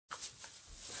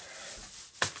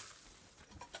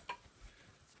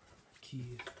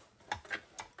keys?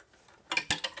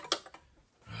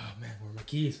 Oh man, where are my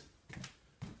keys?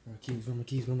 Where are my keys? Where are my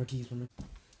keys? Where are my keys? Where are my...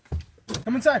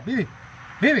 Come inside, baby.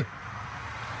 Baby.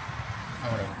 Oh,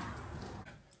 whatever.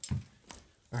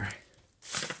 Alright.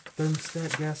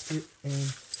 Thermostat, gasket,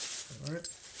 and... Alright.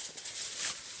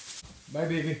 Bye,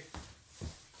 baby.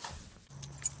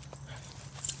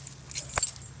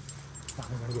 Fuck,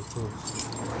 I gotta get close.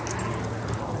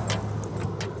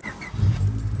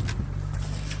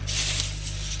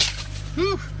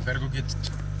 Whew. Better go get...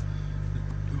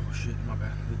 Oh shit, my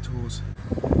bad. The tools.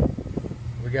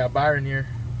 We got Byron here.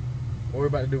 What we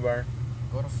about to do, Byron?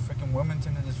 Go to freaking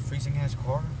Wilmington in this freezing ass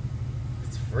car.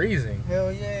 It's freezing. Hell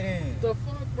yeah, it is. What the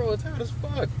fuck, bro? It's hot as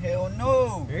fuck. Hell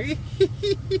no.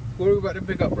 What are we about to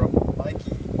pick up, bro?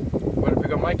 Mikey. We're about to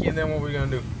pick up Mikey, and then what we gonna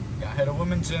do? We gotta head to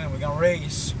Wilmington. We gonna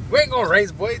race. We ain't gonna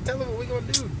race, boy. Tell them what we gonna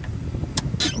do.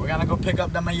 We're gonna go pick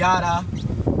up the Miata.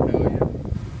 Hell yeah.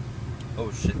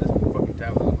 Oh shit, this fucking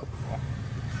tablet is about to fall.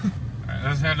 Alright,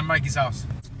 let's head to Mikey's house.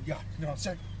 Yeah, no,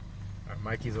 sir. Alright,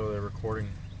 Mikey's over there recording,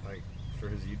 like, for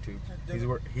his YouTube.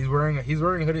 He's wearing a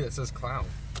hoodie that says clown.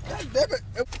 God damn it.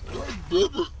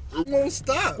 It won't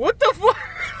stop. What the fuck?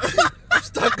 I'm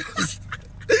stuck.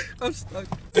 I'm stuck.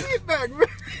 Get back, man.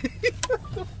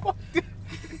 What the fuck?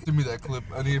 Give me that clip.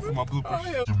 I need it for my bloopers. Oh,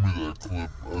 yeah. Give me that clip.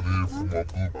 I need it for my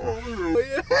bloopers. Oh,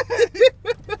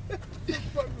 yeah.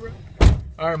 Fuck, bro.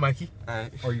 Alright, Mikey.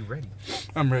 Alright. Are you ready?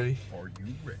 I'm ready. Are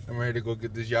you ready? I'm ready to go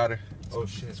get this Yada. Oh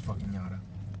shit, it's fucking Miata.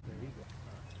 There you go.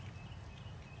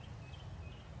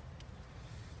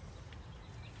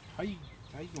 How you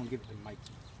gonna give it to Mikey?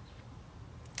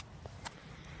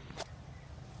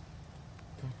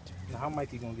 Now, how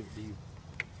Mikey gonna give it to you?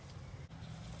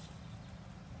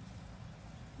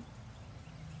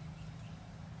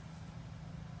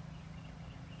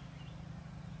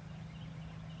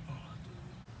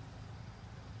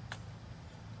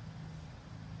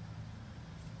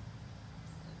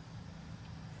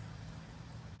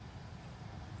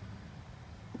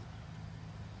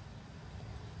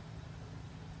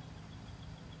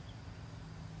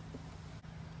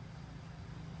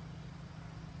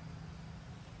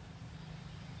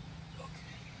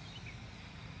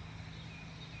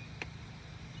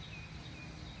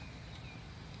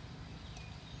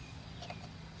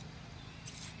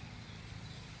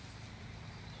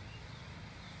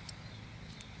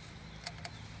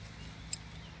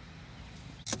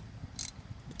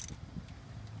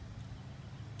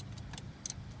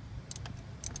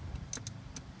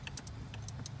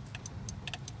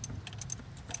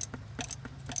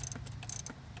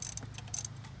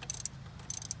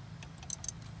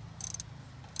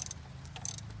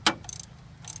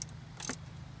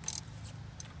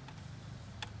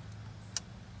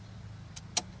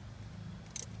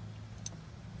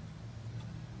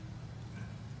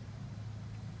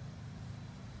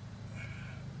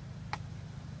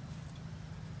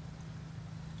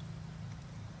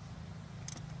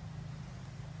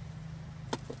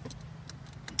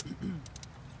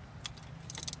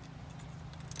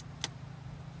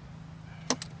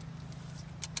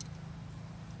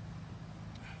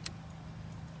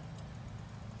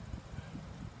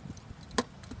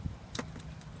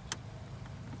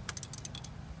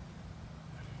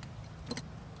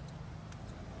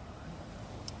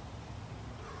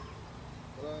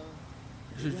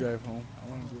 Just drive home. I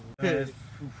want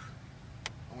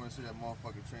to see that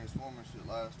motherfucking Transformer shit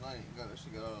last night. Got that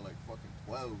shit got out at like fucking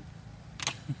 12.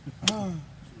 She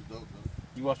was dope though.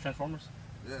 You watch Transformers?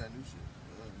 Yeah, that new shit.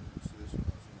 Yeah, see that shit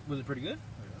last night. Was it pretty good?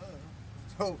 Yeah,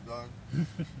 it's dope, dog.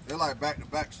 They're like back to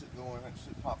back shit going, that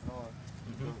shit popping on.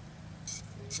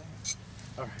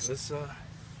 All right, let's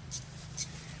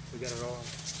we got it all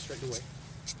straightened away.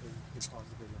 We pause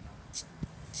the video now.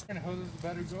 And how does the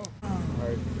battery go? All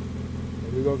right,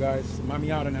 here we go, guys. My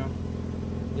Miata now.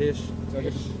 Ish.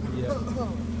 Yeah.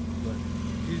 But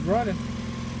she's running.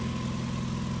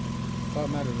 That's all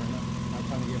that matters right now. Now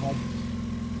time to get home.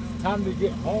 Time to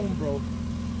get home, bro.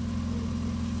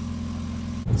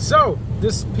 So,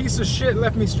 this piece of shit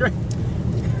left me straight.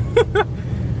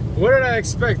 What did I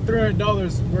expect?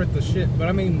 $300 worth of shit. But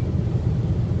I mean,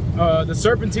 the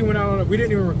serpentine went out on it. We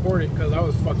didn't even record it because I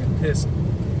was fucking pissed.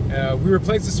 We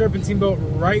replaced the serpentine belt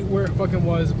right where it fucking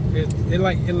was. It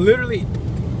literally,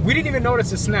 we didn't even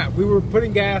notice it snapped. We were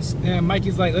putting gas and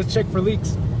Mikey's like, let's check for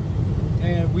leaks.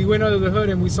 And we went under the hood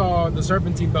and we saw the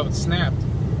serpentine belt snapped.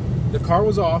 The car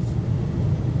was off.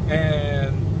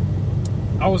 And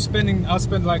I was spending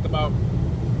like about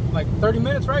 30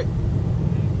 minutes, right?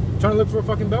 Trying to look for a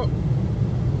fucking belt.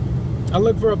 I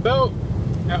looked for a belt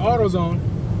at AutoZone.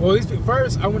 Well, at least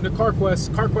first I went to CarQuest.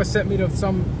 CarQuest sent me to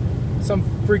some some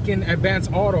freaking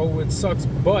Advanced Auto, which sucks,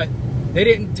 but they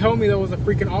didn't tell me there was a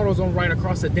freaking AutoZone right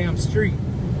across the damn street.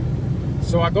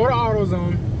 So I go to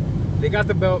AutoZone, they got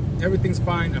the belt, everything's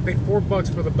fine. I paid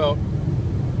 $4 for the belt,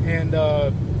 and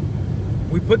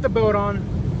we put the belt on.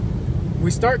 We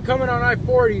start coming on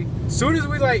I-40. Soon as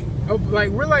we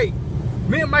we're like,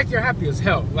 me and Mikey are happy as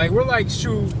hell. Like, we're like,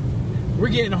 shoot, we're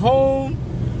getting home.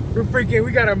 We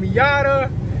got a Miata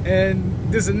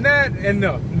and this and that. And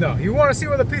no. You want to see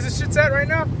where the piece of shit's at right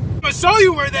now? I'm gonna show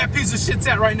you where that piece of shit's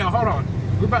at right now. Hold on.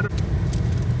 We're about to.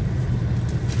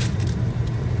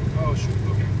 Oh shoot.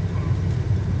 Okay.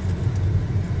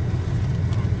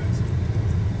 Hold on, guys.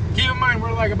 Keep in mind,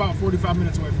 we're like about 45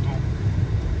 minutes away from home.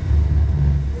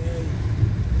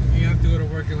 You have to go to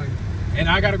work in like. And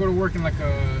I gotta go to work in like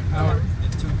an hour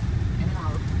and 2.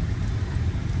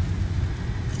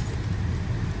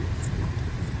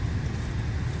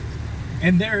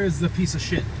 And there is the piece of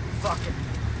shit. Fucking.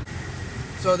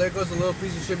 So there goes the little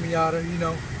piece of shit Miata, you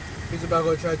know. He's about to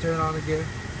go try to turn it on again.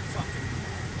 Fucking.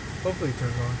 Hopefully it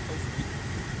turns on.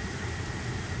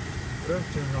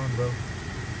 Whatever turns on, bro.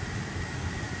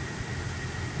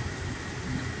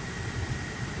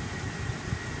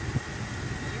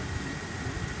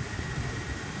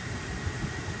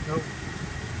 Nope.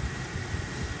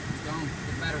 Gone.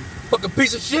 The battery. Fucking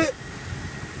piece of shit!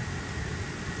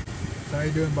 So how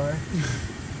you doing, Barry?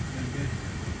 Doing good.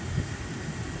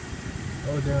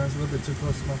 Oh damn, that's a little bit too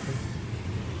close to my face.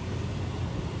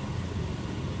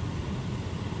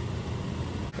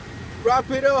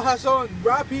 Rapido, Hassan!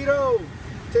 Rapido!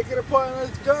 Take it apart and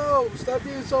let's go! Stop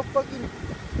being so fucking...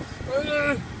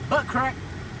 Butt crack.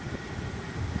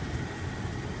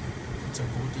 It's a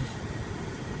booty.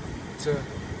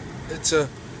 It's a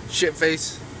shit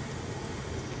face.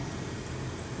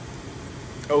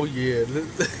 Oh yeah. I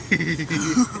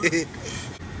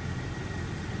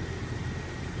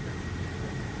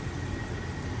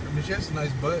mean, she has a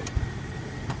nice butt.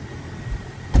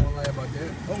 I won't lie about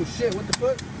that. Oh shit, what the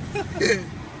fuck?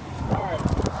 Alright.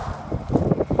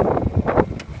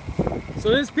 So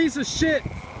this piece of shit.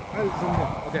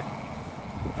 Okay.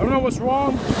 I don't know what's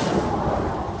wrong.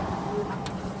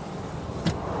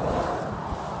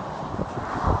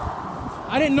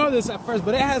 I didn't know this at first,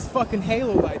 but it has fucking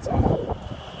halo lights on it.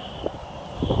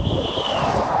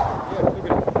 Yeah,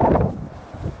 look at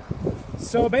it.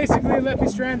 So basically, it left me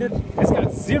stranded. It's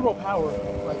got zero power,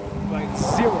 like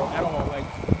zero at all. Like,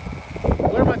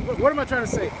 what am I trying to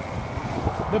say?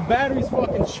 The battery's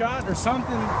fucking shot or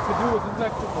something to do with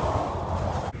electrical.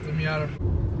 The Miata.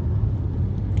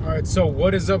 All right, so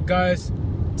what is up, guys?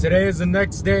 Today is the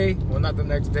next day. Well, not the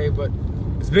next day, but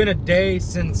it's been a day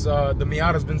since the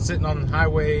Miata's been sitting on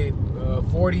Highway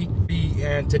 40,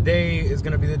 and today is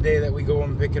gonna be the day that we go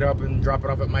and pick it up and drop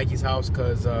it off at Mikey's house,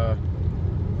 cause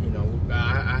you know,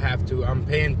 I have to. I'm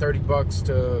paying $30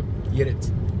 to get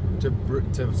it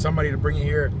to somebody to bring it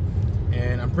here,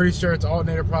 and I'm pretty sure it's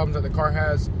alternator problems that the car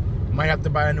has. Might have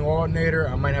to buy a new alternator.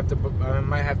 I might have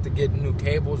to get new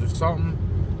cables or something,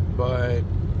 but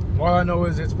all I know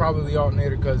is it's probably the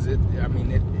alternator, because it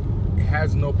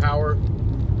has no power.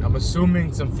 I'm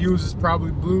assuming some fuses probably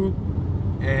blew,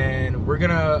 and we're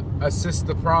gonna assist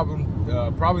the problem.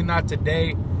 Probably not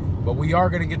today, but we are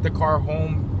gonna get the car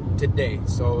home today.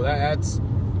 So that's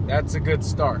a good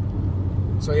start.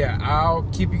 So yeah, I'll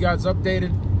keep you guys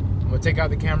updated. I'm gonna take out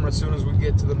the camera as soon as we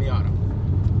get to the Miata.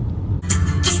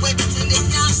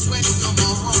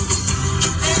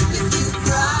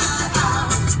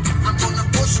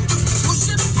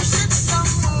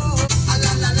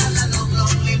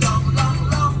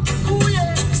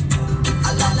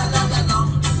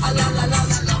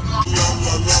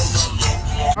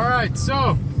 Alright,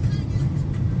 so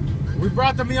we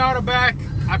brought the Miata back.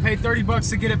 I paid $30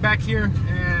 to get it back here,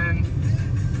 and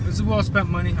this is well spent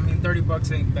money. I mean,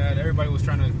 $30 ain't bad. Everybody was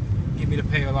trying to get me to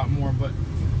pay a lot more, but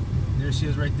there she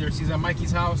is right there. She's at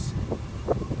Mikey's house,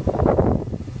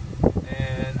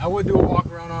 and I would do a walk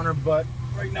around on her, but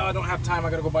right now I don't have time. I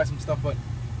gotta go buy some stuff. But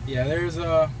yeah,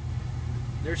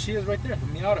 there she is right there, the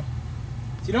Miata.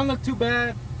 She don't look too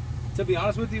bad, to be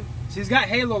honest with you. She's got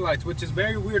halo lights, which is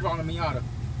very weird on a Miata.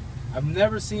 I've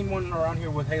never seen one around here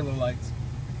with halo lights,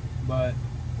 but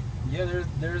yeah,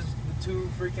 there's the two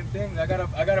freaking things. I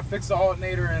gotta fix the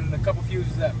alternator and a couple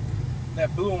fuses that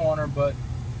blew on her, but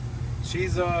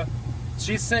she's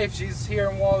safe. She's here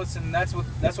in Wallace, and that's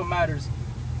what matters.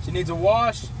 She needs a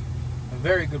wash, a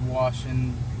very good wash,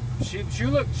 and she'll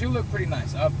look pretty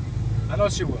nice. I know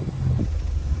she will.